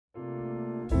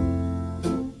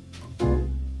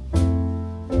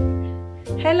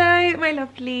Hello my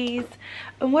lovelies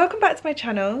and welcome back to my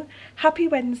channel. Happy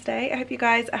Wednesday. I hope you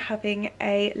guys are having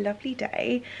a lovely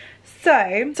day.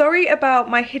 So sorry about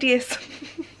my hideous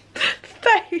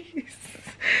face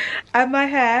and my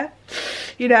hair.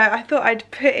 You know, I thought I'd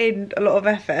put in a lot of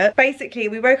effort. Basically,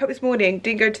 we woke up this morning,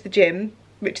 didn't go to the gym,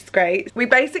 which is great. We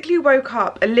basically woke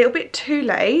up a little bit too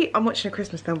late. I'm watching a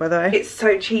Christmas film, by the way. It's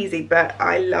so cheesy, but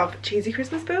I love cheesy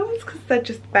Christmas films because they're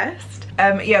just the best.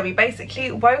 Yeah, we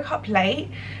basically woke up late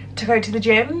to go to the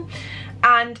gym,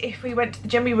 and if we went to the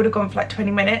gym we would have gone for like 20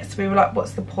 minutes. We were like,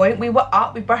 what's the point? We were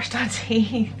up, we brushed our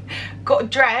teeth, got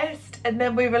dressed, and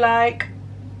then we were like,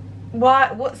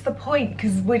 what's the point?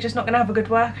 Because we're just not gonna have a good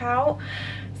workout.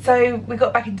 So we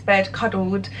got back into bed,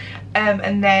 cuddled,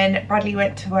 and then Bradley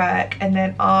went to work, and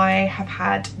then I have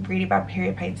had really bad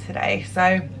period pains today.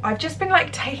 So I've just been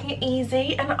like taking it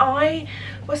easy, and I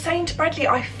was saying to Bradley,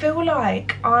 I feel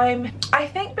like I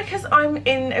think because I'm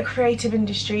in a creative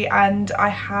industry and I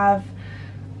have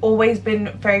always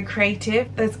been very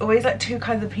creative, there's always like two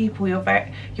kinds of people.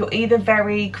 You're either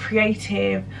very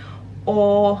creative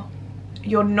or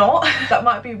you're not. That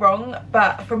might be wrong,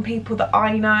 but from people that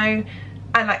I know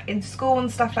and like in school and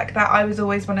stuff like that, I was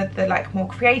always one of the like more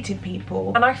creative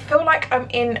people, and I feel like I'm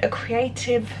in a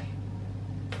creative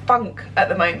funk at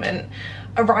the moment,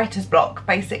 a writer's block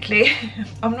basically.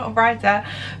 I'm not a writer,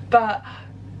 but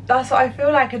that's what I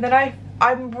feel like. And then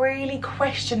I'm really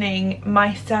questioning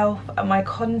myself and my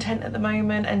content at the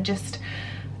moment, and just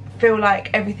feel like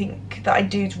everything that I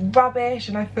do is rubbish,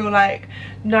 and I feel like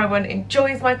no one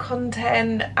enjoys my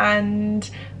content, and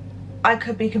I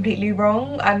could be completely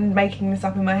wrong and making this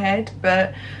up in my head.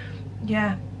 But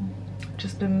yeah,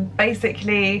 just been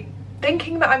basically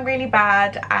thinking that I'm really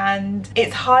bad, and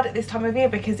it's hard at this time of year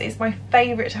because it's my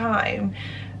favourite time,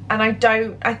 and I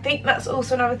think that's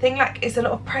also another thing, like it's a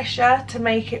lot of pressure to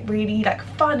make it really like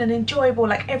fun and enjoyable,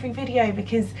 like every video,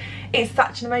 because it's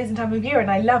such an amazing time of year and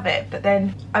I love it. But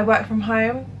then I work from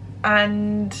home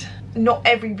and not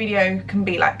every video can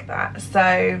be like that.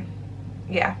 So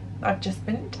yeah, I've just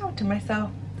been doubting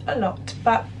myself a lot,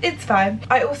 but it's fine.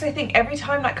 I also think every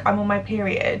time like I'm on my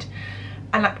period,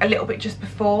 and like a little bit just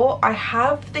before, I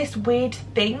have this weird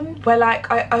thing where like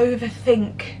I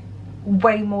overthink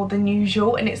way more than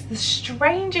usual, and it's the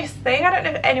strangest thing. I don't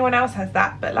know if anyone else has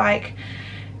that, but like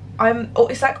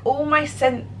it's like all my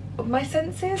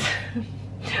senses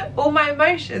all my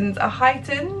emotions are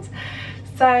heightened.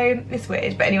 So it's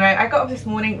weird. But anyway, I got up this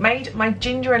morning, made my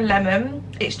ginger and lemon.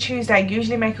 It's Tuesday, I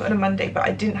usually make it on a Monday, but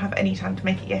I didn't have any time to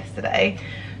make it yesterday,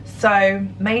 so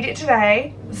made it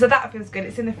today. So that feels good.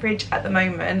 It's in the fridge at the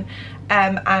moment,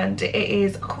 and it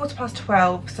is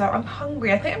 12:15, so I'm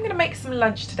hungry. I think I'm gonna make some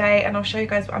lunch today, and I'll show you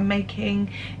guys what I'm making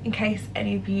in case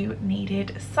any of you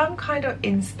needed some kind of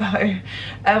inspo.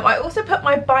 I also put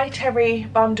my By Terry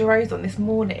Balm de Rose on this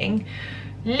morning,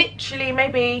 literally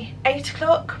maybe 8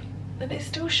 o'clock, and it's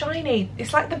still shiny.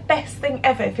 It's like the best thing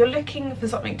ever. If you're looking for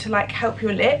something to like help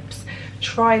your lips,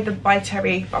 try the By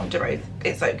Terry Balm de Rose.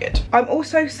 It's so good. I'm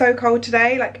also so cold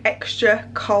today, like extra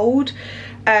cold,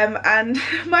 and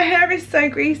my hair is so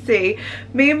greasy.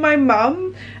 Me and my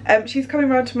mum, she's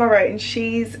coming around tomorrow, and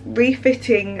she's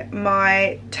refitting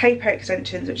my taper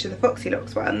extensions, which are the Foxy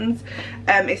Locks ones.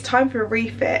 It's time for a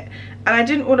refit, and I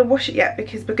didn't want to wash it yet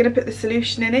because we're going to put the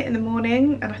solution in it in the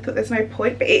morning, and I thought there's no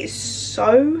point, but it's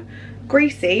so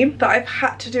greasy that I've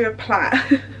had to do a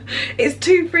plait. It's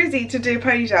too frizzy to do a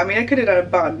ponytail. I mean, I could have done a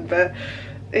bun, but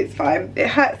it's fine, it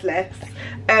hurts less.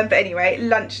 But anyway,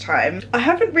 lunchtime. I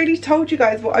haven't really told you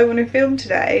guys what I want to film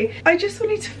today. I just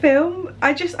wanted to film,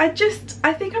 I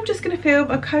think I'm just going to film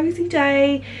a cozy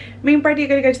day. Me and Brady are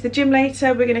going to go to the gym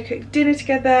later. We're going to cook dinner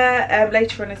together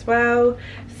later on as well.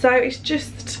 So it's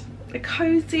just a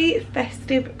cozy,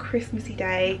 festive, Christmassy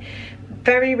day.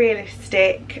 Very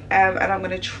realistic, and I'm going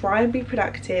to try and be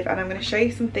productive, and I'm going to show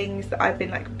you some things that I've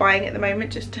been like buying at the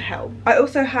moment just to help. I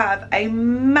also have a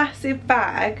massive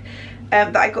bag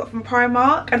that I got from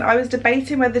Primark, and I was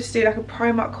debating whether to do like a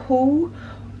Primark haul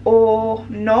or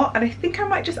not, and I think I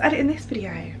might just add it in this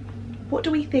video. What do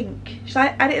we think? Should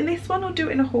I add it in this one or do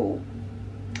it in a haul?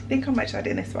 I think I might just add it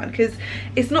in this one because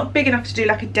it's not big enough to do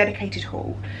like a dedicated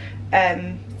haul.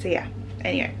 So yeah,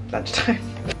 anyway, lunchtime.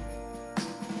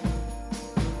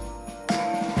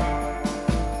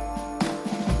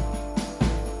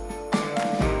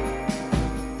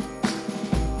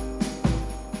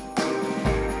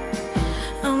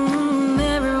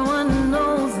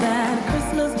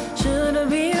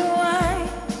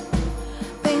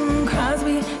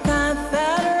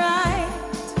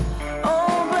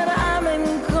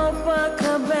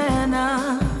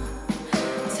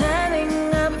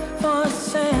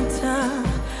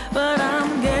 But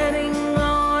I'm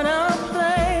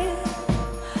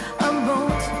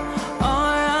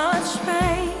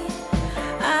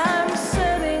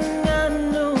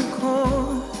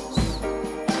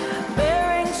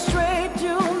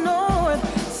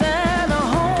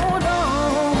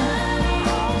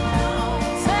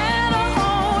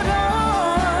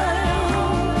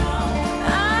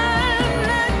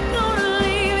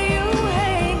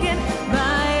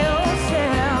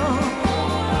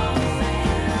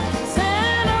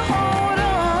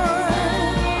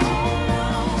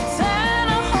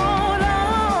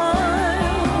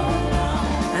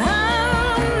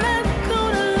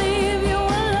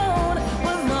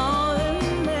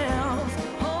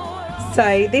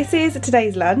So this is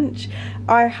today's lunch.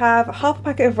 I have half a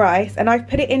packet of rice and I've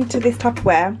put it into this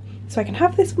Tupperware so I can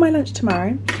have this for my lunch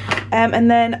tomorrow. And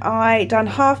then I done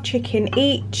half chicken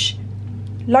each,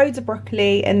 loads of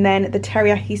broccoli, and then the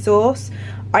teriyaki sauce.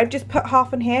 I've just put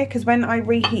half on here because when I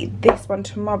reheat this one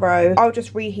tomorrow, I'll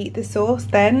just reheat the sauce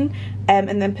then,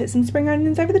 and then put some spring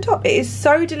onions over the top. It is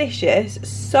so delicious,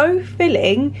 so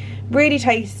filling, really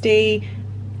tasty,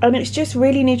 and it's just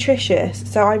really nutritious.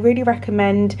 So I really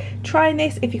recommend trying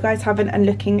this if you guys haven't and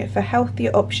looking for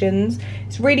healthier options.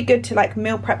 It's really good to like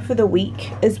meal prep for the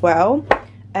week as well.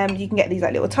 You can get these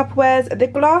like little Tupperwares. The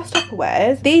glass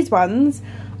Tupperwares, these ones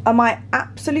are my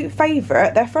absolute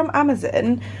favourite. They're from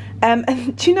Amazon.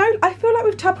 And do you know, I feel like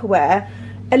with Tupperware,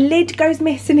 a lid goes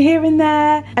missing here and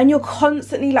there and you're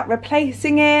constantly like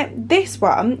replacing it. This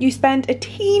one, you spend a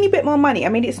teeny bit more money. I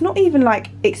mean, it's not even like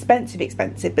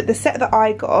expensive, but the set that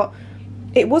I got,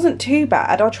 it wasn't too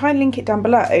bad. I'll try and link it down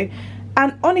below.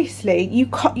 And honestly, you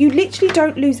literally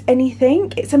don't lose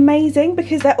anything. It's amazing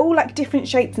because they're all like different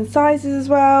shapes and sizes as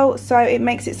well, so it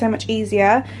makes it so much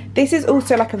easier. This is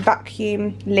also like a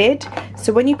vacuum lid,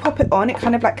 so when you pop it on, it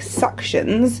kind of like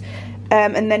suctions,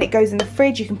 and then it goes in the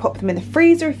fridge. You can pop them in the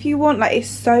freezer if you want. Like, it's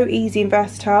so easy and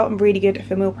versatile and really good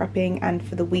for meal prepping and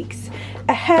for the weeks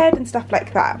ahead and stuff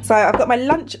like that. So I've got my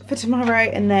lunch for tomorrow,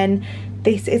 and then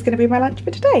this is going to be my lunch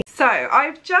for today. So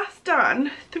I've just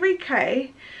done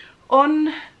 3K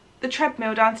on the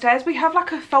treadmill downstairs. We have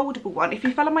like a foldable one. If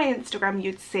you follow my Instagram,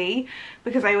 you'd see,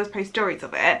 because I always post stories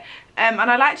of it. And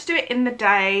I like to do it in the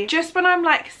day, just when I'm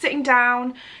like sitting down.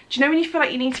 Do you know when you feel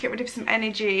like you need to get rid of some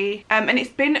energy? And it's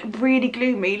been really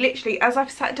gloomy. Literally, as I've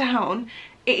sat down,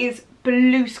 it is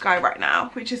blue sky right now,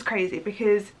 which is crazy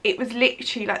because it was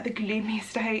literally like the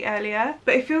gloomiest day earlier.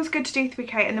 But it feels good to do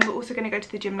 3K, and then we're also going to go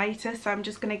to the gym later, so I'm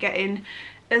just going to get in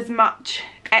as much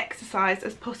exercise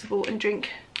as possible and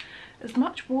drink as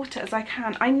much water as I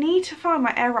can. I need to find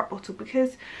my air up bottle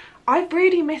because I've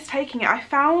really missed taking it. I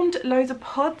found loads of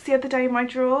pods the other day in my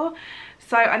drawer,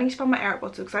 so I need to find my air up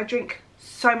bottle because I drink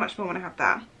so much more when I have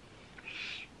that.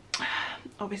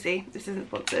 Obviously this isn't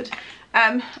sponsored.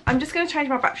 I'm just going to change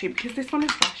my battery because this one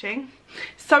is flashing.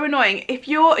 So annoying. If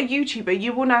you're a YouTuber,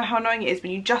 you will know how annoying it is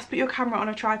when you just put your camera on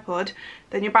a tripod,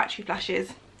 then your battery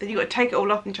flashes, then you've got to take it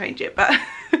all off and change it. But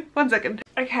 1 second.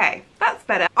 Okay, that's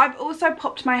better. I've also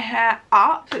popped my hair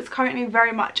up, so it's currently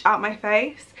very much out my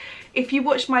face. If you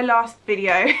watched my last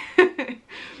video,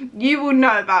 you will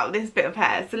know about this bit of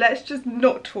hair. So let's just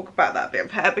not talk about that bit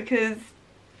of hair because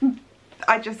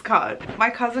I just can't. My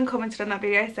cousin commented on that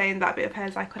video saying that bit of hair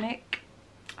is iconic,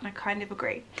 and I kind of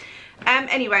agree.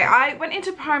 Anyway, I went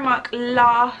into Primark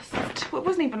well, it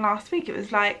wasn't even last week, it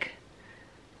was like,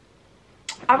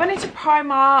 I went into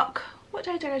Primark, what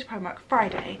day did I go to Primark?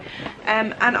 Friday.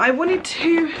 And I wanted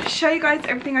to show you guys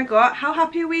everything I got. How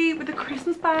happy are we with the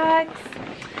Christmas bags?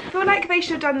 I feel like they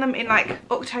should have done them in like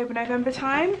October, November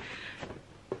time,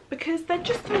 because they're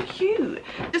just so cute.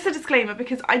 Just a disclaimer,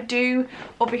 because I do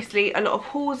obviously a lot of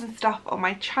hauls and stuff on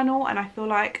my channel, and I feel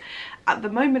like at the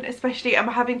moment especially I'm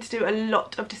having to do a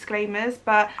lot of disclaimers,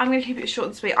 but I'm going to keep it short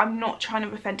and sweet. I'm not trying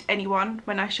to offend anyone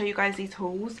when I show you guys these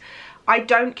hauls. I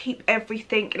don't keep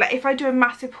everything, like if I do a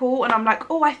massive haul and I'm like,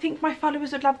 oh, I think my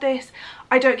followers would love this,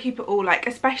 I don't keep it all. Like,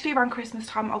 especially around Christmas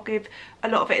time, I'll give a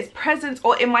lot of it as presents,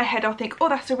 or in my head I'll think, oh,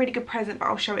 that's a really good present, but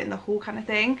I'll show it in the haul kind of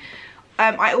thing.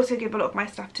 I also give a lot of my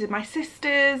stuff to my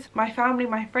sisters, my family,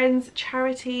 my friends,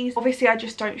 charities. Obviously I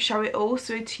just don't show it all,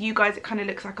 so to you guys it kind of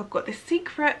looks like I've got this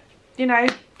secret, you know,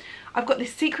 I've got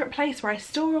this secret place where I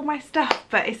store all my stuff,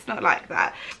 but it's not like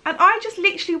that. And I just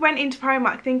literally went into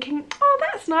Primark thinking, oh,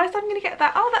 that's nice, I'm gonna get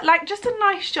that. Oh, that, like, just a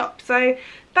nice shop. So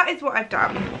that is what I've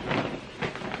done.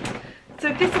 So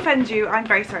if this offends you, I'm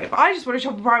very sorry, but I just want to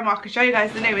shop at Primark and show you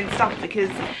guys the new and stuff, because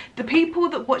the people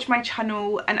that watch my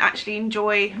channel and actually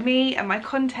enjoy me and my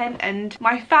content and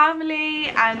my family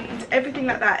and everything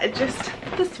like that are just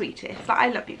the sweetest. Like, I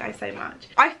love you guys so much.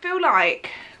 I feel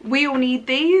like we all need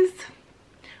these.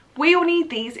 We all need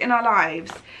these in our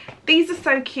lives. These are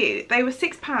so cute. They were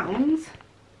 £6.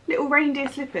 Little reindeer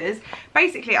slippers.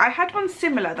 Basically, I had one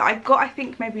similar that I got, I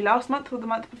think, maybe last month or the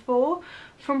month before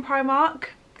from Primark.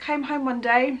 Came home one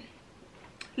day,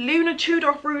 Luna chewed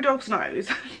off Rudolph's nose.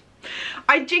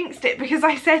 I jinxed it because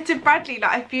I said to Bradley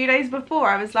like a few days before,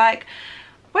 I was like,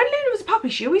 when Luna was a puppy,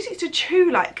 she always used to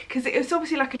chew, like, because it was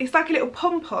obviously like, it's like a little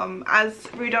pom-pom as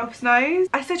Rudolph's nose.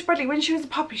 I said to Bradley, when she was a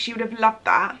puppy, she would have loved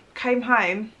that. Came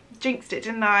home, jinxed it,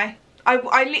 didn't I?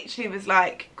 I literally was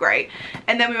like, great.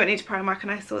 And then we went into Primark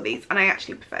and I saw these, and I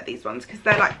actually prefer these ones because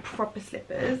they're like proper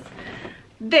slippers.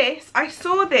 This, I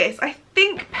saw this, I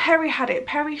think Perry had it,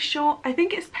 Perry Sean, I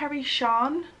think it's Perry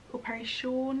Sean or Perry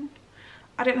Sean.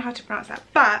 I don't know how to pronounce that,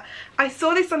 but I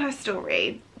saw this on her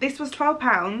story. This was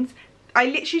 £12. I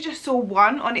literally just saw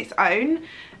one on its own,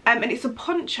 and it's a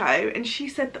poncho, and she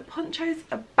said that ponchos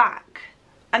are back.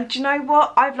 And do you know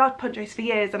what? I've loved ponchos for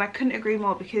years, and I couldn't agree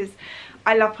more, because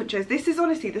I love ponchos. This is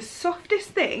honestly the softest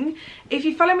thing. If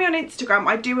you follow me on Instagram,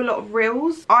 I do a lot of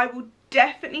reels. I will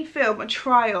definitely film a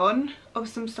try on of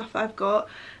some stuff that I've got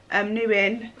new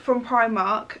in from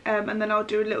Primark, and then I'll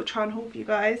do a little try on haul for you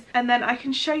guys, and then I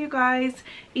can show you guys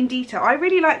in detail. I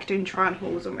really like doing try on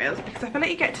hauls on reels because I feel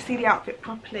like you get to see the outfit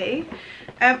properly.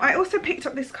 I also picked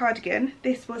up this cardigan.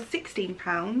 This was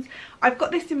 £16. I've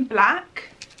got this in black.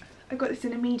 I got this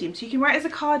in a medium, so you can wear it as a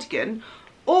cardigan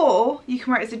or you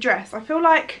can wear it as a dress. I feel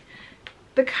like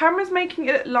the camera's making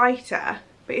it look lighter,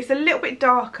 but it's a little bit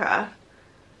darker.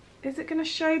 Is it going to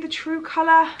show the true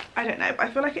colour? I don't know, but I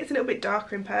feel like it's a little bit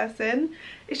darker in person.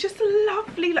 It's just a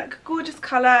lovely, like, gorgeous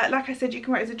colour. Like I said, you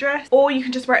can wear it as a dress, or you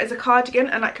can just wear it as a cardigan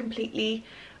and like completely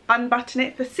unbutton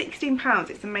it for £16.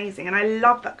 It's amazing, and I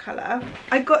love that colour.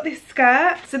 I got this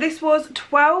skirt. So this was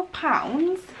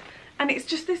 £12, and it's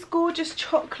just this gorgeous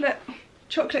chocolate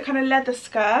kind of leather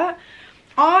skirt.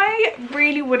 I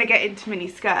really want to get into mini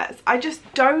skirts. I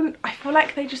feel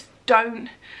like they just don't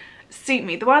suit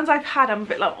me. The ones I've had, I'm a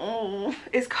bit like, oh,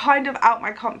 it's kind of out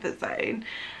my comfort zone,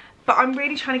 but I'm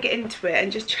really trying to get into it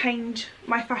and just change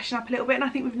my fashion up a little bit. And I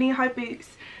think with knee-high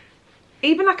boots,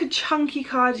 even like a chunky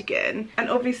cardigan and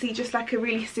obviously just like a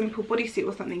really simple bodysuit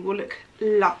or something will look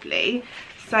lovely.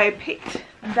 So I picked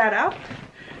that up.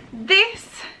 This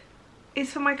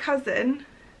is for my cousin,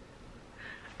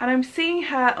 and I'm seeing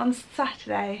her on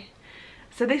Saturday,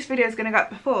 so this video is going to go up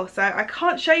before, so I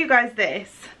can't show you guys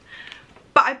this.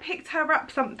 But I picked her up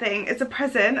something as a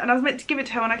present, and I was meant to give it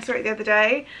to her when I saw it the other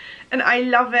day, and I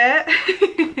love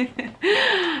it.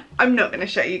 I'm not going to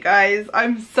show you guys,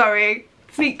 I'm sorry,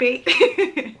 sneak peek,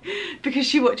 because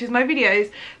she watches my videos,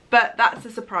 but that's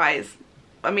a surprise.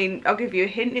 I mean, I'll give you a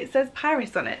hint, it says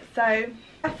Paris on it. So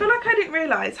I feel like I didn't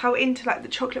realise how into like the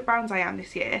chocolate browns I am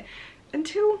this year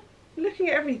until looking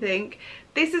at everything.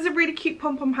 This is a really cute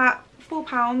pom-pom hat,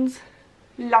 £4,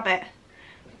 love it.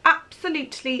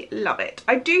 Absolutely love it.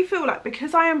 I do feel like,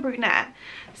 because I am brunette,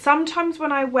 sometimes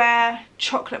when I wear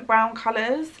chocolate brown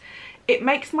colours, it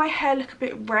makes my hair look a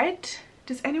bit red.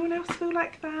 Does anyone else feel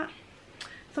like that?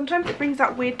 Sometimes it brings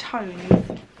out weird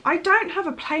tones. I don't have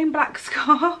a plain black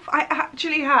scarf. I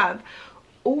actually have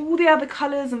all the other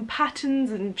colours and patterns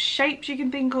and shapes you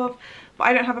can think of, but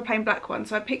I don't have a plain black one.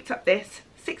 So I picked up this,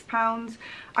 £6.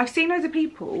 I've seen loads of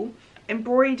people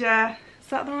embroider, is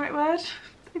that the right word?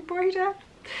 Embroider?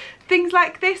 Things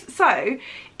like this. So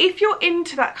if you're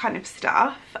into that kind of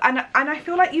stuff, and I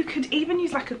feel like you could even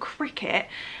use like a Cricut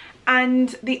and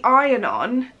the iron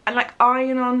on, and like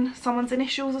iron on someone's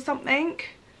initials or something.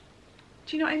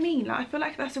 Do you know what I mean? Like, I feel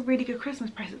like that's a really good Christmas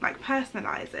present, like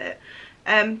personalise it.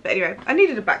 But anyway, I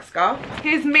needed a black scarf.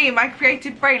 Here's me and my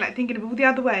creative brain like thinking of all the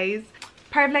other ways.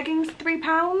 Pair of leggings,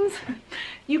 £3.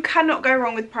 You cannot go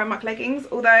wrong with Primark leggings,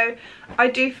 although I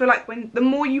do feel like the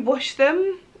more you wash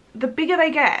them, the bigger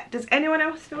they get. Does anyone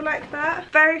else feel like that?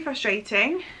 Very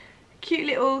frustrating. Cute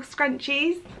little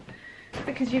scrunchies,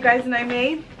 because you guys know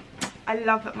me, I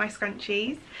love my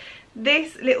scrunchies.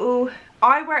 This little,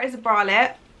 I wear it as a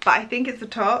bralette, but I think it's a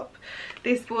top.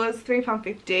 This was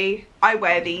 £3.50. I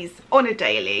wear these on a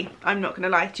daily, I'm not gonna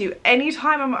lie to you.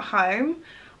 Anytime I'm at home,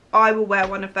 I will wear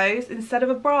one of those instead of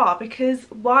a bra, because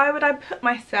why would I put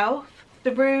myself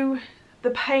through the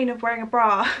pain of wearing a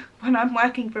bra when I'm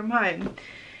working from home?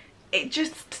 It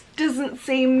just doesn't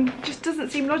seem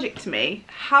logic to me.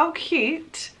 How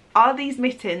cute are these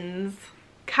mittens?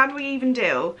 Can we even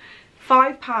deal?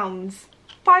 £5.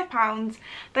 £5.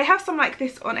 They have some like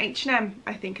this on H&M,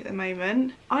 I think, at the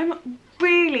moment. I'm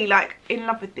really like in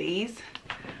love with these.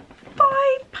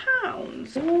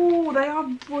 £5. Oh, they are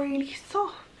really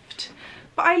soft.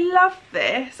 But I love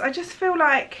this. I just feel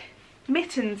like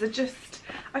mittens are just,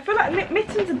 I feel like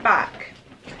mittens are back.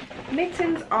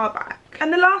 Mittens are back.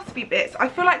 And the last few bits, I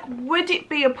feel like, would it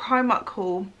be a Primark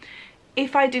haul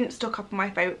if I didn't stock up on my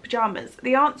favourite pyjamas?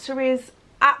 The answer is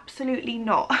absolutely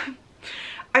not.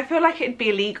 I feel like it'd be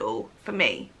illegal for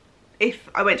me if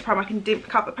I went to Primark and didn't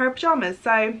pick up a pair of pyjamas.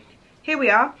 So here we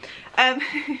are.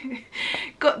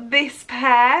 Got this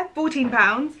pair,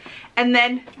 £14, and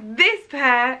then this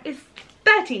pair is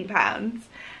 £13.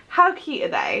 How cute are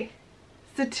they?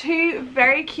 So two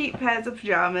very cute pairs of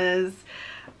pyjamas.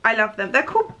 I love them. They're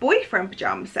called boyfriend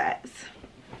pyjama sets.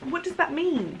 What does that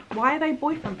mean? Why are they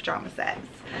boyfriend pyjama sets?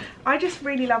 I just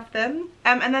really love them.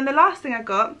 And then the last thing I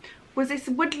got was this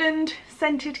woodland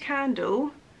scented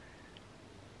candle.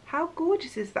 How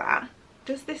gorgeous is that?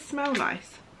 Does this smell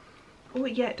nice? Oh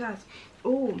yeah, it does.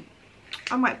 Oh,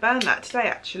 I might burn that today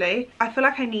actually. I feel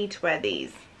like I need to wear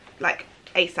these like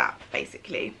ASAP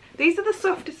basically. These are the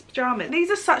softest pajamas.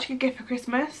 These are such a good gift for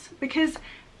Christmas because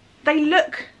they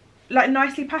look like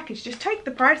nicely packaged. Just take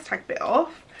the price tag bit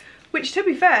off, which to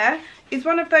be fair is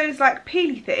one of those like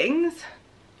peely things,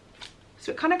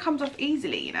 so it kind of comes off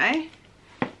easily, you know,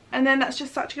 and then that's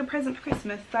just such a good present for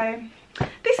Christmas. So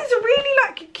this is a really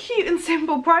like cute and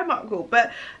simple Primark haul,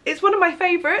 but it's one of my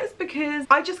favourites because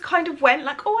I just kind of went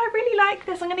like, oh, I really like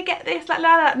this, I'm gonna get this, like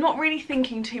la la, not really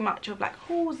thinking too much of like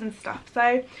hauls and stuff.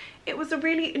 So it was a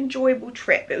really enjoyable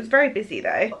trip. It was very busy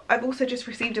though. I've also just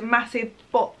received a massive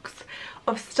box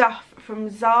of stuff from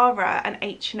Zara and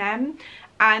H&M,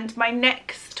 and my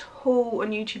next haul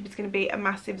on YouTube is going to be a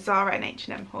massive Zara and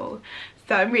H&M haul.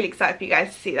 So I'm really excited for you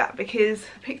guys to see that because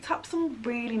I picked up some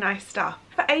really nice stuff.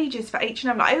 For ages for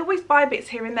H&M, like, I always buy bits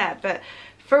here and there, but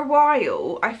for a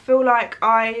while I feel like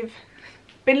I've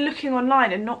been looking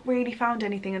online and not really found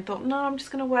anything and thought, no, I'm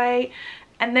just going to wait.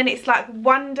 And then it's like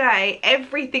one day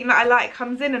everything that I like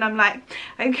comes in and I'm like,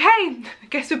 okay, I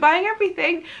guess we're buying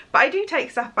everything. But I do take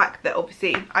stuff back that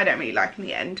obviously I don't really like in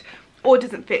the end or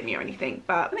doesn't fit me or anything.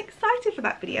 But I'm excited for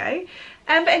that video.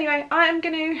 But anyway, I am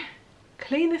going to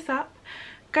clean this up,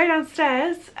 go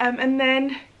downstairs and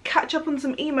then catch up on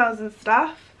some emails and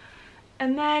stuff.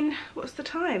 And then what's the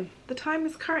time? The time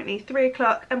is currently 3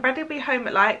 o'clock and Bradley will be home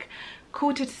at like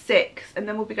 5:45 and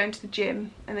then we'll be going to the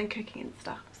gym and then cooking and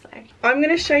stuff. So I'm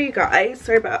going to show you guys,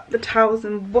 sorry about the towels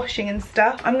and washing and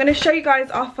stuff, I'm going to show you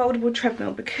guys our foldable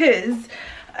treadmill because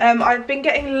I've been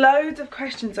getting loads of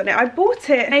questions on it. I bought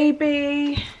it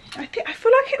maybe, I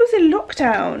feel like it was in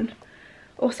lockdown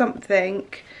or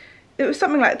something. It was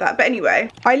something like that. But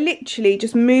anyway, I literally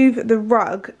just move the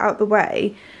rug out the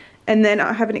way and then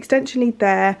I have an extension lead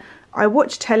there. I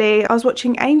watch telly. I was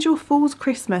watching Angel Falls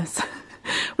Christmas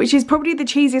which is probably the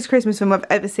cheesiest Christmas film I've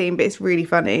ever seen, but it's really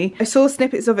funny. I saw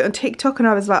snippets of it on TikTok and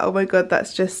I was like, oh my god,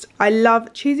 that's just, I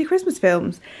love cheesy Christmas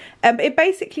films. It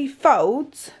basically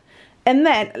folds and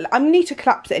then I need to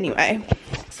collapse it anyway.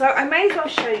 So I may as well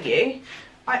show you.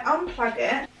 I unplug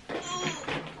it.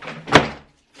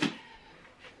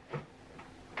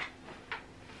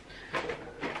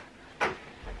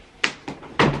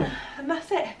 And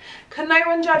that's it. Can no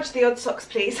one judge the odd socks,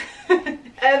 please?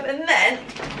 And then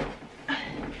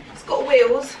it's got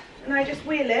wheels and I just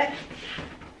wheel it.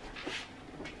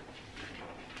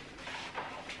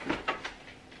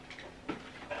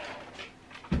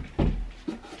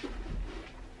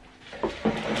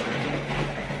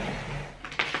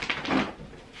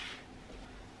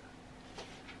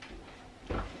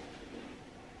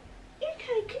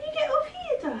 Okay, can you get off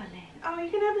here, darling? Oh, you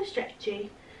can have a stretchy.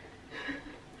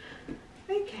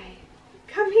 Okay,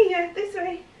 come here, this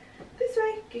way,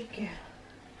 good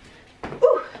girl.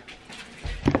 Ooh.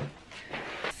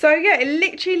 So yeah, it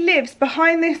literally lives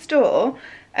behind this door.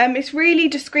 It's really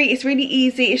discreet, it's really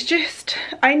easy. It's just,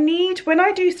 I need, when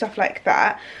I do stuff like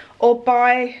that or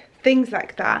buy things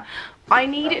like that, I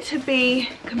need it to be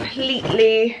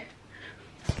completely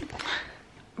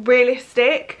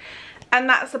realistic. And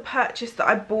that's a purchase that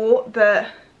I bought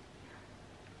that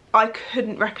I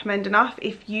couldn't recommend enough.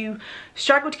 If you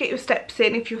struggle to get your steps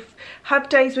in, if you have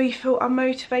days where you feel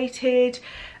unmotivated,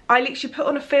 I literally put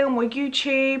on a film or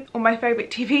YouTube or my favourite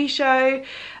TV show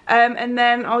and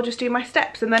then I'll just do my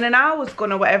steps and then an hour's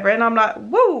gone or whatever and I'm like,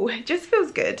 whoa, it just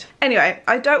feels good. Anyway,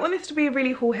 I don't want this to be a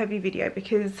really haul heavy video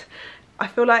because I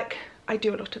feel like I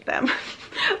do a lot of them.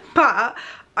 But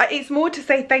it's more to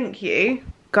say thank you.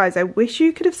 Guys, I wish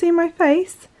you could have seen my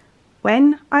face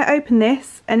when I opened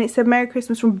this and it said Merry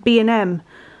Christmas from B&M.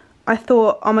 I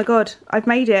thought, oh my god, I've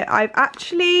made it. I've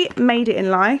actually made it in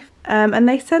life. And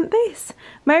they sent this.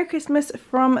 Merry Christmas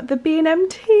from the B&M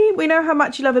team. We know how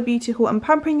much you love a beauty haul and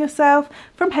pampering yourself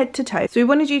from head to toe. So we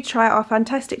wanted you to try our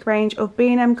fantastic range of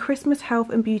B&M Christmas health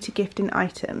and beauty gifting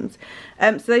items.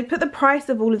 So they put the price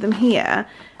of all of them here.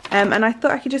 And I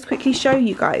thought I could just quickly show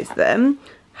you guys them.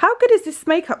 How good is this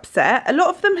makeup set? A lot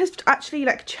of them has actually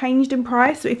like changed in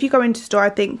price. So if you go into store, I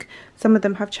think some of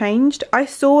them have changed. I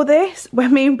saw this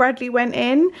when me and Bradley went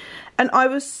in and I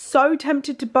was so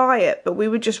tempted to buy it, but we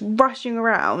were just rushing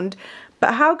around.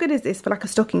 But how good is this for like a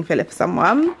stocking filler for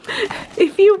someone?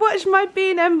 If you watch my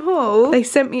B&M haul, they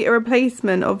sent me a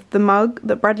replacement of the mug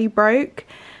that Bradley broke.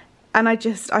 And I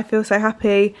feel so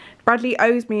happy. Bradley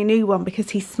owes me a new one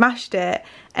because he smashed it.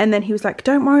 And then he was like,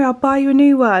 don't worry, I'll buy you a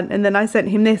new one. And then I sent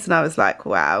him this and I was like,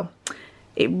 wow.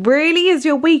 It really is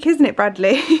your week, isn't it,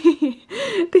 Bradley?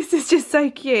 This is just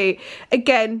so cute.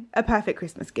 Again, a perfect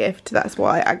Christmas gift. That's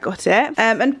why I got it.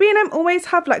 And B&M always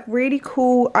have like really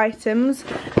cool items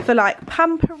for like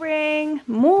pampering,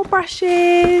 more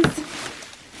brushes.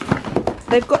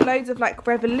 They've got loads of like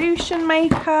Revolution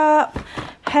makeup,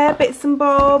 hair bits and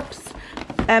bobs,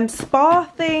 spa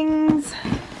things,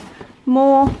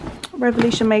 more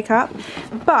Revolution makeup.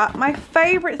 But my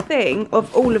favourite thing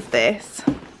of all of this,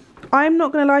 I'm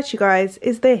not going to lie to you guys,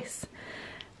 is this.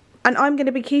 And I'm going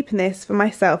to be keeping this for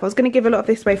myself. I was going to give a lot of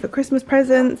this away for Christmas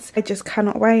presents. I just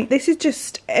cannot wait. This is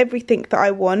just everything that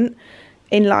I want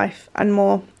in life and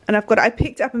more. And I've got it. I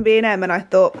picked it up in B&M and I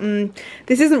thought,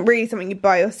 this isn't really something you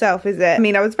buy yourself, is it? I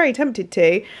mean, I was very tempted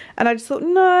to. And I just thought,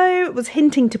 no, it was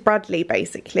hinting to Bradley,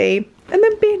 basically. And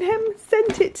then B&M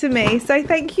sent it to me. So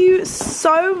thank you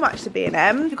so much to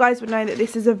B&M. You guys would know that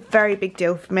this is a very big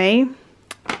deal for me.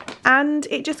 And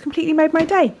it just completely made my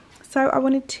day. So I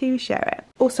wanted to share it.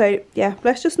 Also, yeah,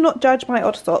 let's just not judge my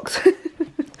odd socks.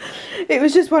 It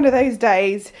was just one of those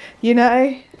days, you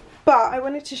know. But I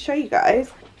wanted to show you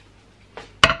guys.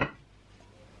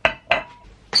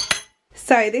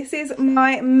 So this is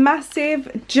my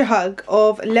massive jug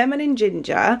of lemon and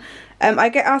ginger. I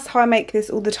get asked how I make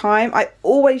this all the time. I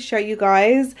always show you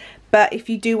guys, but if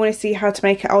you do want to see how to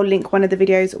make it, I'll link one of the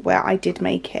videos where I did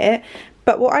make it.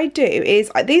 But what I do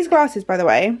is, these glasses, by the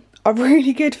way, are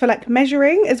really good for like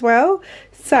measuring as well.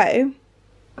 So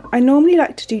I normally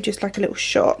like to do just like a little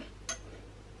shot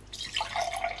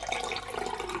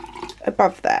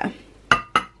above there.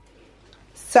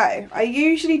 So I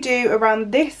usually do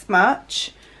around this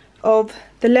much of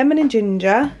the lemon and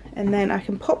ginger, and then I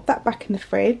can pop that back in the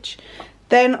fridge.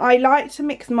 Then I like to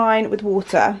mix mine with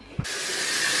water.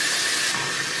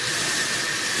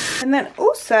 And then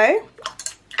also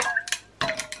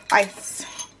ice.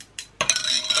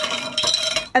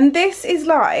 And this is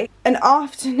like an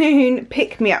afternoon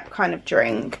pick-me-up kind of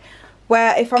drink,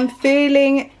 where if I'm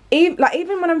feeling,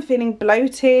 even when I'm feeling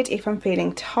bloated, if I'm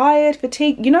feeling tired,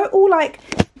 fatigued, you know, all like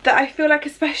that, I feel like,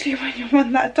 especially when you're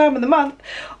on that time of the month,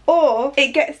 or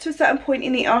it gets to a certain point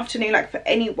in the afternoon, like for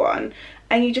anyone,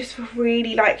 and you just feel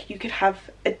really like you could have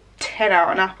a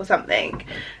 10-hour nap or something,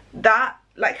 that,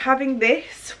 like, having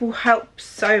this will help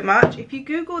so much. If you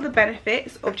Google the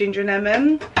benefits of ginger and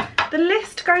lemon, the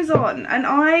list goes on, and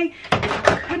I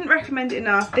couldn't recommend it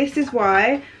enough. This is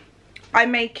why I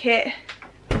make it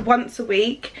once a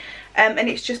week, and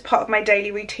it's just part of my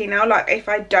daily routine now. Like, if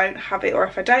I don't have it or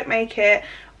if I don't make it,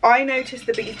 I notice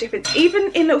the biggest difference,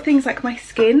 even in little things like my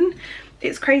skin.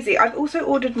 It's crazy. I've also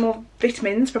ordered more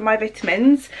vitamins from My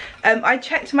Vitamins. I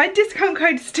checked, my discount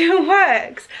code still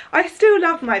works. I still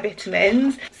love My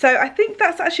Vitamins. So I think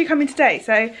that's actually coming today.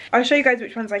 So I'll show you guys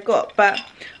which ones I got. But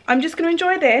I'm just going to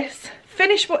enjoy this,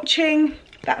 finish watching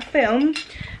that film,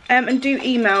 and do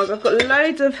emails. I've got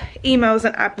loads of emails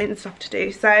and admin stuff to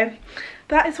do. So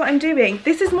that is what I'm doing.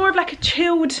 This is more of like a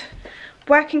chilled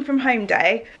working from home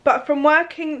day. But from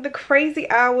working the crazy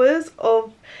hours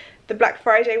of the Black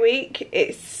Friday week,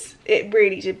 it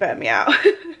really did burn me out.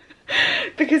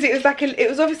 Because it was like it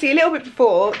was obviously a little bit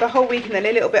before the whole week and then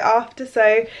a little bit after.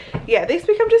 So yeah, this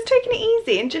week I'm just taking it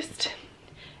easy and just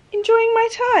enjoying my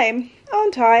time,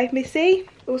 aren't I, Missy?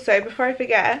 Also, before I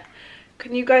forget,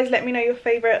 can you guys let me know your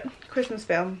favourite Christmas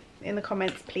film in the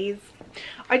comments, please?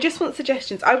 I just want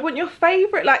suggestions. I want your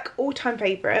favourite, like, all-time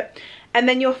favourite, and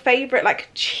then your favourite, like,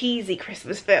 cheesy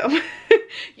Christmas film.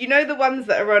 You know, the ones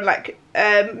that are on, like,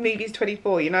 Movies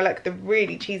 24, you know, like the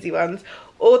really cheesy ones,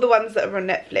 or the ones that are on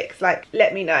Netflix. Like,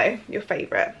 let me know your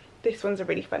favourite. This one's a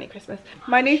really funny Christmas.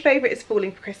 My new favourite is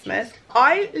Falling for Christmas.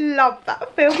 I love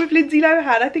that film with Lindsay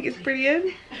Lohan. I think it's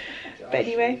brilliant. But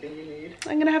anyway,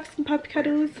 I'm going to have some puppy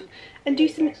cuddles and do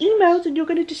some emails, and you're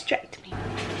going to distract me.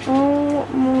 Oh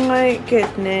my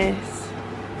goodness.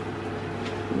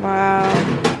 Wow.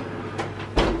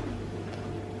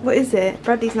 What is it?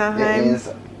 Bradley's now home. It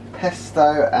is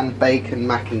pesto and bacon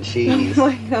mac and cheese. Oh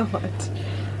my god.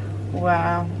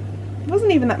 Wow. It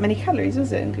wasn't even that many calories,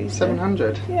 was it?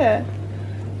 700. Yeah.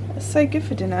 That's so good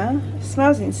for dinner. It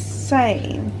smells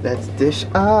insane. Let's dish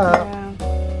up. Yeah.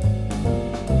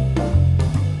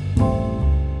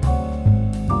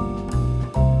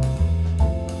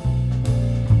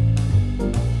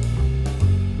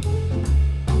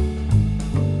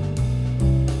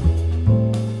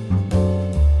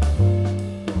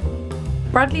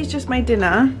 Bradley's just made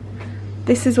dinner.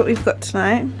 This is what we've got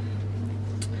tonight.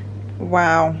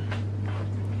 Wow.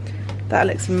 That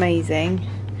looks amazing.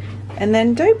 And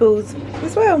then dough balls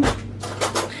as well.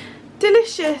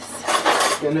 Delicious.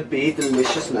 It's gonna be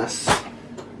deliciousness.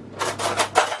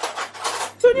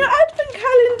 It's on your advent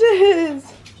calendars.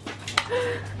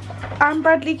 And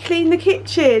Bradley cleaned the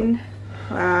kitchen.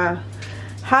 Wow.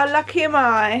 How lucky am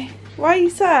I? Why are you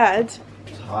sad?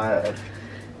 Tired.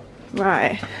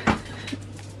 Right.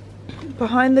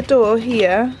 Behind the door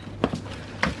here.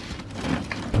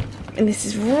 And this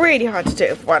is really hard to do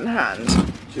with one hand.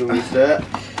 Do you want me to do it?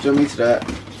 Do you want me to do it?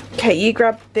 Okay, you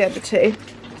grab the other two.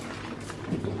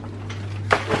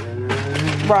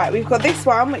 Right, we've got this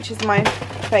one, which is my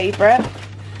favourite.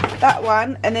 That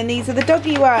one, and then these are the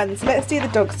doggy ones. Let's do the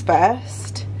dogs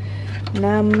first.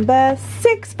 Number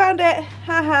 6, found it.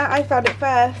 Haha, I found it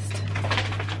first.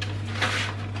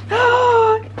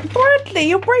 Bradley,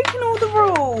 you're breaking all the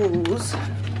rules.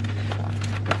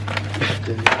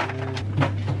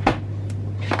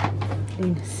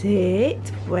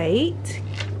 Sit, wait.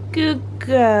 Good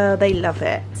girl, they love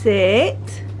it. Sit,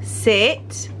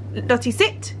 sit. Lottie,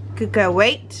 sit. Good girl,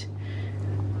 wait.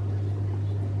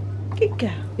 Good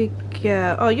girl. Good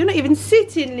girl. Oh, you're not even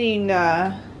sitting,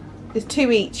 Luna. There's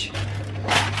 2 each.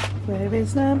 Where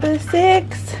is number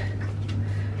 6?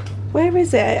 Where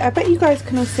is it? I bet you guys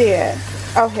can all see it.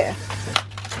 Oh, here.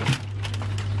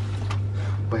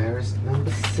 Where is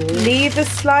number 6? Leave a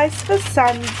slice for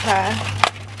Santa.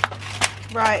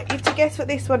 Right, you have to guess what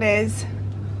this one is.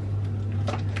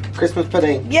 Christmas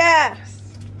pudding. Yeah.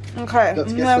 Okay. Got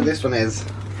to guess what this one is.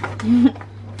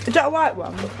 Is that a white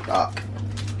one? Dark.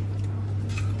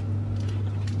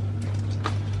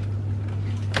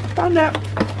 Found it.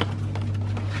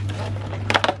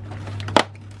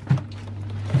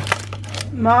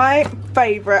 My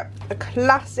favourite, a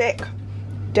classic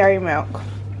dairy milk.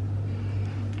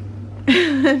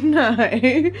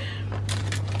 No.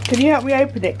 Can you help me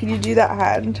open it? Can you do that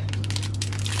hand?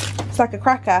 It's like a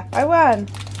cracker. I won.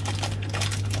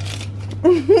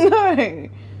 No.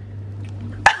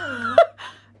 Are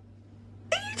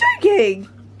you joking?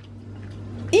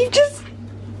 You just...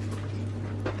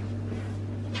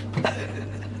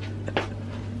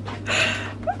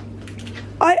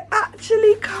 I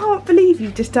actually can't believe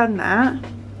you've just done that.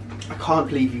 I can't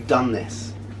believe you've done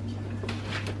this.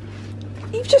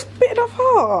 You've just bitten off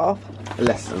half.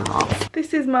 Less than half.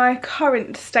 This is my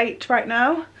current state right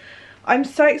now. I'm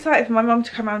so excited for my mum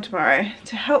to come around tomorrow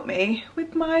to help me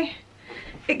with my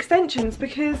extensions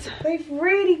because they've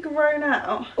really grown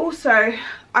out. Also,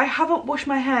 I haven't washed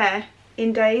my hair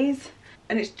in days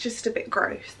and it's just a bit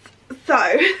gross.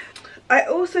 So, I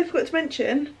also forgot to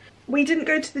mention, we didn't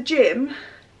go to the gym,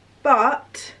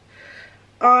 but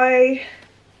I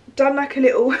done like a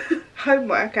little home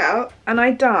workout and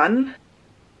I done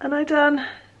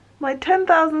my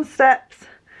 10,000 steps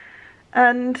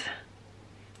and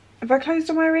have I closed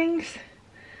on my rings?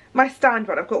 My stand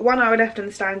one, I've got 1 hour left on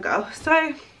the stand girl.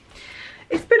 So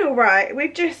it's been alright.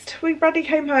 Bradley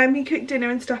came home, he cooked dinner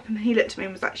and stuff and he looked at me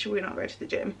and was like, should we not go to the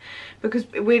gym? Because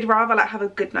we'd rather like have a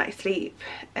good night's sleep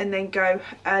and then go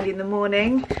early in the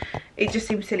morning. It just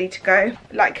seems silly to go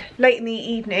like late in the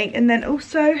evening and then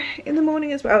also in the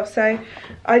morning as well. So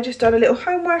I just done a little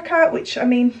home workout, which I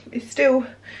mean is still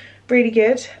really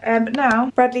good. But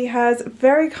now Bradley has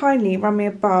very kindly run me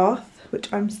a bath,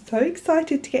 which I'm so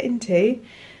excited to get into.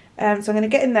 So I'm going to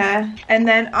get in there and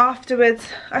then afterwards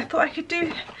I thought I could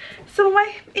do some of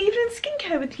my evening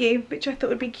skincare with you, which I thought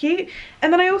would be cute.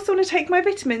 And then I also want to take my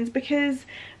vitamins because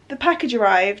the package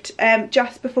arrived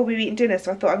just before we were eating dinner,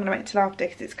 so I thought I'm going to wait until after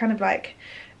because it's kind of like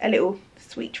a little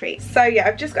sweet treat. So yeah,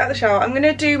 I've just got out of the shower. I'm going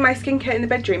to do my skincare in the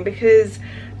bedroom because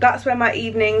that's where my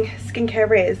evening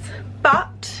skincare is.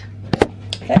 But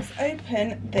let's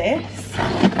open this.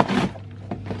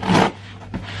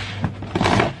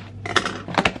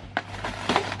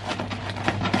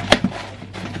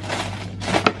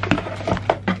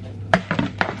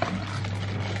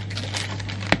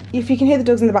 If you can hear the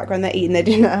dogs in the background, they're eating their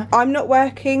dinner. I'm not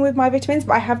working with my vitamins,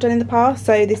 but I have done in the past,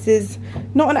 so this is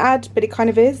not an ad, but it kind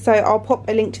of is, so I'll pop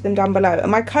a link to them down below. And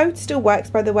my code still works,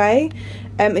 by the way,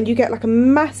 and you get like a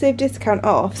massive discount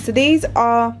off. So these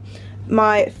are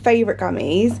my favourite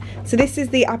gummies. So this is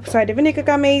the apple cider vinegar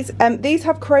gummies. These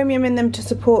have chromium in them to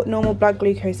support normal blood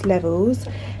glucose levels.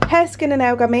 Hair, skin and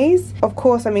nail gummies, of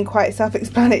course, I mean quite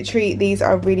self-explanatory. These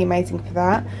are really amazing for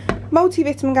that.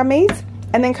 Multivitamin gummies.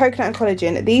 And then coconut and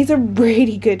collagen. These are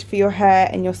really good for your hair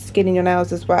and your skin and your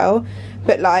nails as well,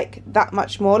 but like that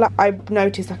much more. Like I've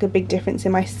noticed like a big difference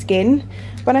in my skin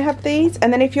when I have these.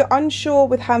 And then if you're unsure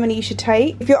with how many you should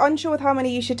take,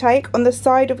 on the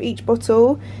side of each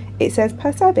bottle it says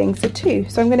per serving, so 2.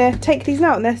 So I'm gonna take these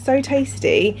now and they're so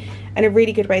tasty and a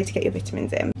really good way to get your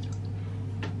vitamins in.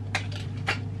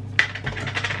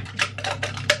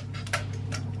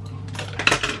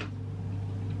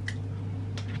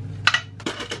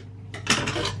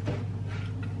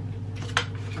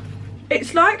 It's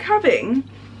It's like having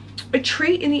a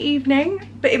treat in the evening,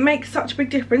 but it makes such a big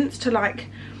difference to like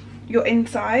your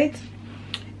insides.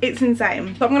 It's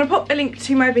insane. So I'm going to pop a link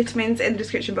to my vitamins in the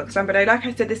description box down below. Like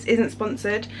I said, this isn't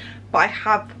sponsored, but I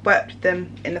have worked with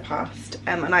them in the past,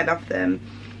 and I love them.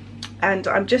 And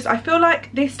I feel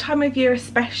like this time of year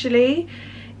especially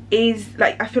is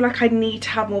like, I feel like I need to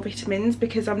have more vitamins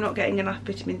because I'm not getting enough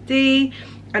vitamin D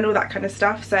and all that kind of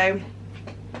stuff. So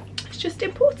it's just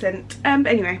important. But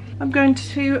anyway, I'm going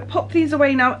to pop these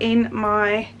away now in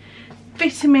my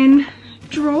vitamin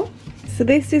drawer. So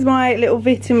this is my little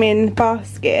vitamin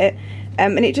basket,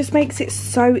 and it just makes it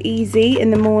so easy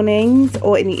in the mornings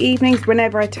or in the evenings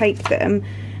whenever I take them,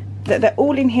 that they're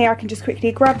all in here. I can just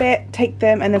quickly grab it, take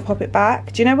them, and then pop it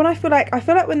back. Do you know when I feel like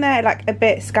when they're like a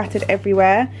bit scattered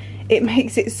everywhere, it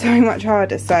makes it so much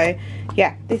harder. So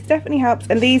yeah, this definitely helps.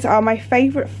 And these are my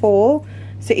favourite 4.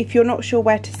 So if you're not sure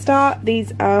where to start,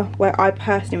 these are where I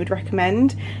personally would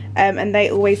recommend. And they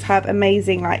always have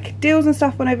amazing like deals and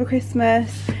stuff on over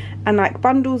Christmas, and like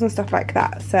bundles and stuff like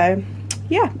that. So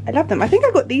yeah, I love them. I think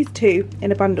I got these 2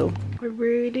 in a bundle. I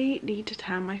really need to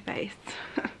tan my face.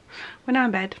 We're now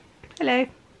in bed. Hello.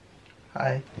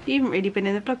 Hi. You haven't really been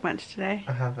in the vlog much today.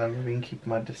 I haven't. I've been keeping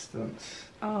my distance.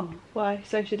 Oh, why?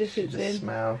 Social distancing? Just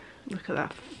smell. Look at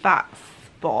that fat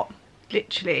spot.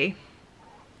 Literally,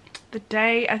 the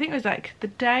day, I think it was like the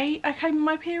day I came in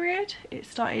my period, it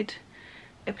started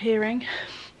appearing,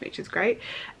 which is great.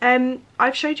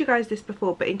 I've showed you guys this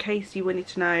before, but in case you wanted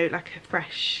to know like a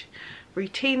fresh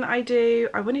routine that I do,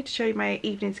 I wanted to show you my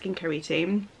evening skincare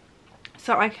routine.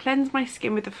 So I cleanse my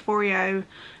skin with the Foreo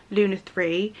Luna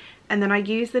 3, and then I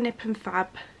use the Nip and Fab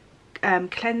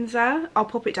cleanser. I'll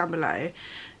pop it down below,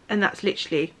 and that's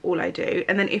literally all I do.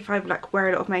 And then if I like wear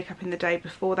a lot of makeup in the day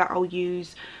before that, I'll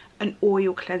use an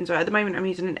oil cleanser. At the moment I'm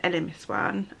using an Elemis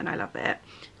one, and I love it.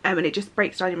 And it just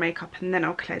breaks down your makeup, and then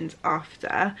I'll cleanse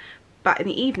after. But in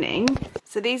the evening,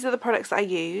 so these are the products that I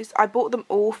use. I bought them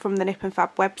all from the Nip and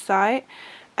Fab website.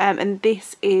 And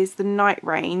this is the night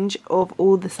range of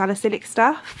all the salicylic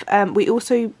stuff. We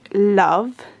also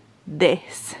love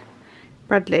this.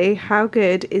 Bradley, how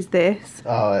good is this?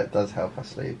 Oh, it does help us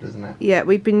sleep, doesn't it? Yeah,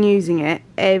 we've been using it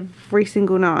every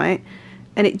single night,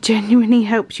 and it genuinely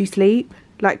helps you sleep,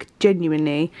 like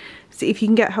genuinely. So if you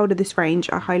can get hold of this range,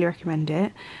 I highly recommend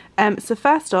it. So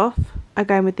first off, I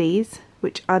go in with these,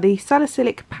 which are the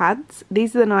salicylic pads.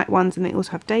 These are the night ones, and they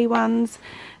also have day ones.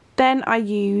 Then I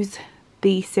use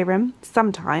the serum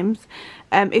sometimes.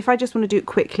 If I just want to do it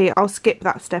quickly, I'll skip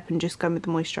that step and just go with the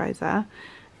moisturiser.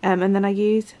 And then I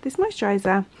use this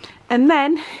moisturiser. And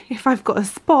then if I've got a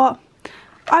spot,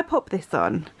 I pop this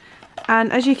on.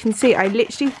 And as you can see, I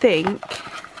literally think,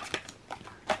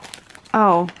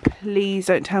 oh please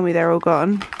don't tell me they're all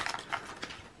gone.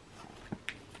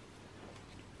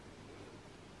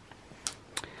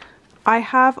 I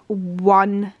have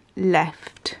one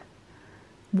left.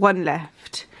 One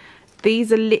left.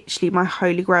 These are literally my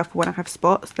holy grail for when I have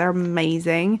spots. They're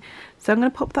amazing. So I'm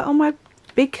going to pop that on my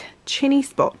big chinny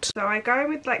spot. So I go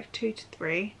with like 2 to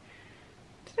 3.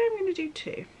 Today I'm going to do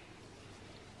 2.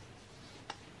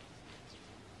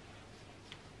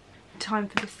 Time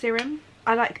for the serum.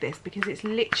 I like this because it's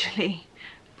literally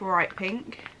bright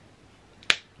pink.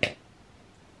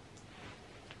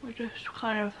 We'll just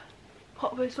kind of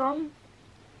pop this on.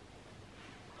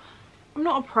 I'm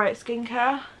not a pro at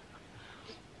skincare,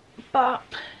 but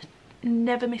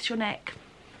never miss your neck.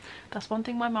 That's one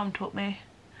thing my mum taught me.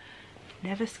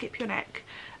 Never skip your neck.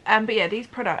 But yeah, these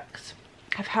products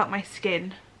have helped my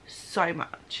skin so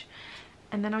much.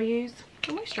 And then I'll use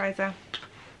the moisturiser.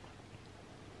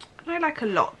 And I like a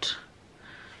lot,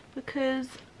 because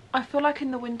I feel like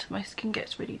in the winter my skin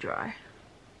gets really dry.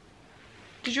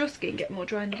 Does your skin get more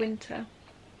dry in the winter?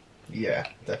 Yeah,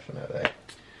 definitely.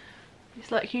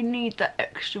 It's like you need that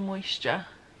extra moisture.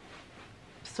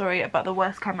 Sorry about the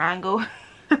worst camera angle.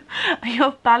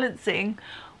 You're balancing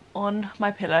on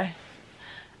my pillow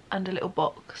and a little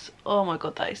box. Oh my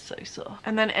god, that is so soft.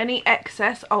 And then any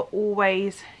excess I'll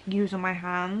always use on my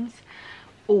hands.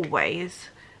 Always.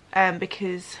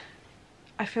 Because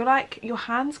I feel like your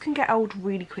hands can get old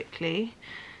really quickly.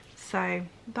 So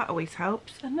that always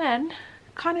helps. And then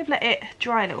kind of let it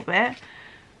dry a little bit.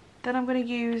 Then I'm going to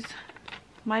use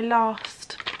my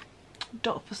last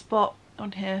dot for spot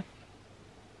on here.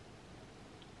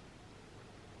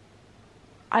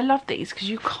 I love these because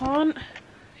you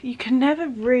can never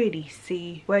really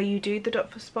see where you do the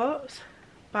dot for spots,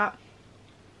 but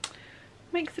it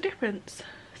makes a difference.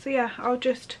 So yeah, I'll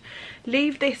just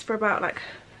leave this for about like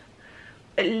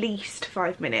at least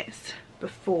 5 minutes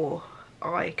before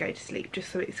I go to sleep,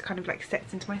 just so it's kind of like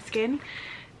sets into my skin.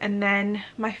 And then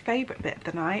my favourite bit of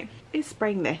the night is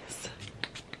spraying this.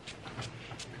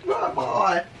 Right, my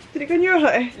eye. Did it go in your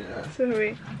eye? Yeah.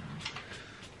 Sorry.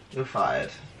 You're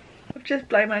fired. I've just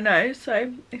blown my nose,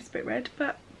 so it's a bit red,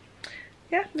 but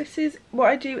yeah, this is what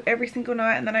I do every single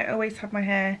night, and then I always have my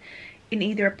hair in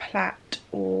either a plait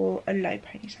or a low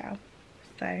ponytail.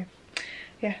 So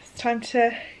yeah, it's time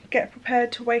to get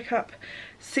prepared to wake up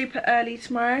super early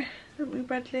tomorrow, aren't we,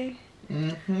 Bradley?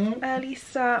 Early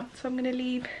start. So I'm going to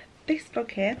leave this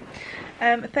vlog here.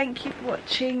 Thank you for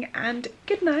watching, and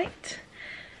good night.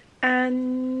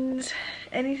 And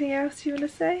anything else you want to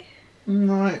say?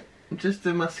 No, just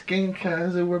do my skincare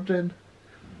as I rubbed in.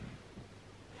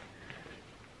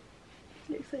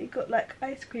 Looks like you've got like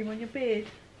ice cream on your beard.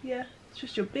 Yeah, it's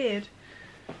just your beard.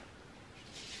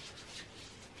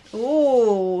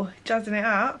 Oh, jazzing it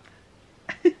up.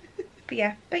 But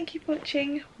yeah, thank you for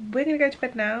watching. We're going to go to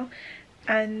bed now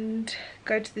and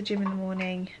go to the gym in the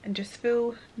morning and just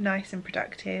feel nice and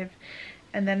productive.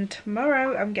 And then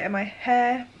tomorrow I'm getting my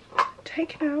hair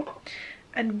taken out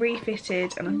and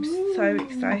refitted, and I'm so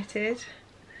excited.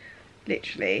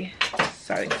 Literally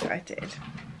so excited.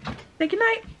 Say good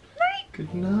night.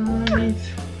 Good night.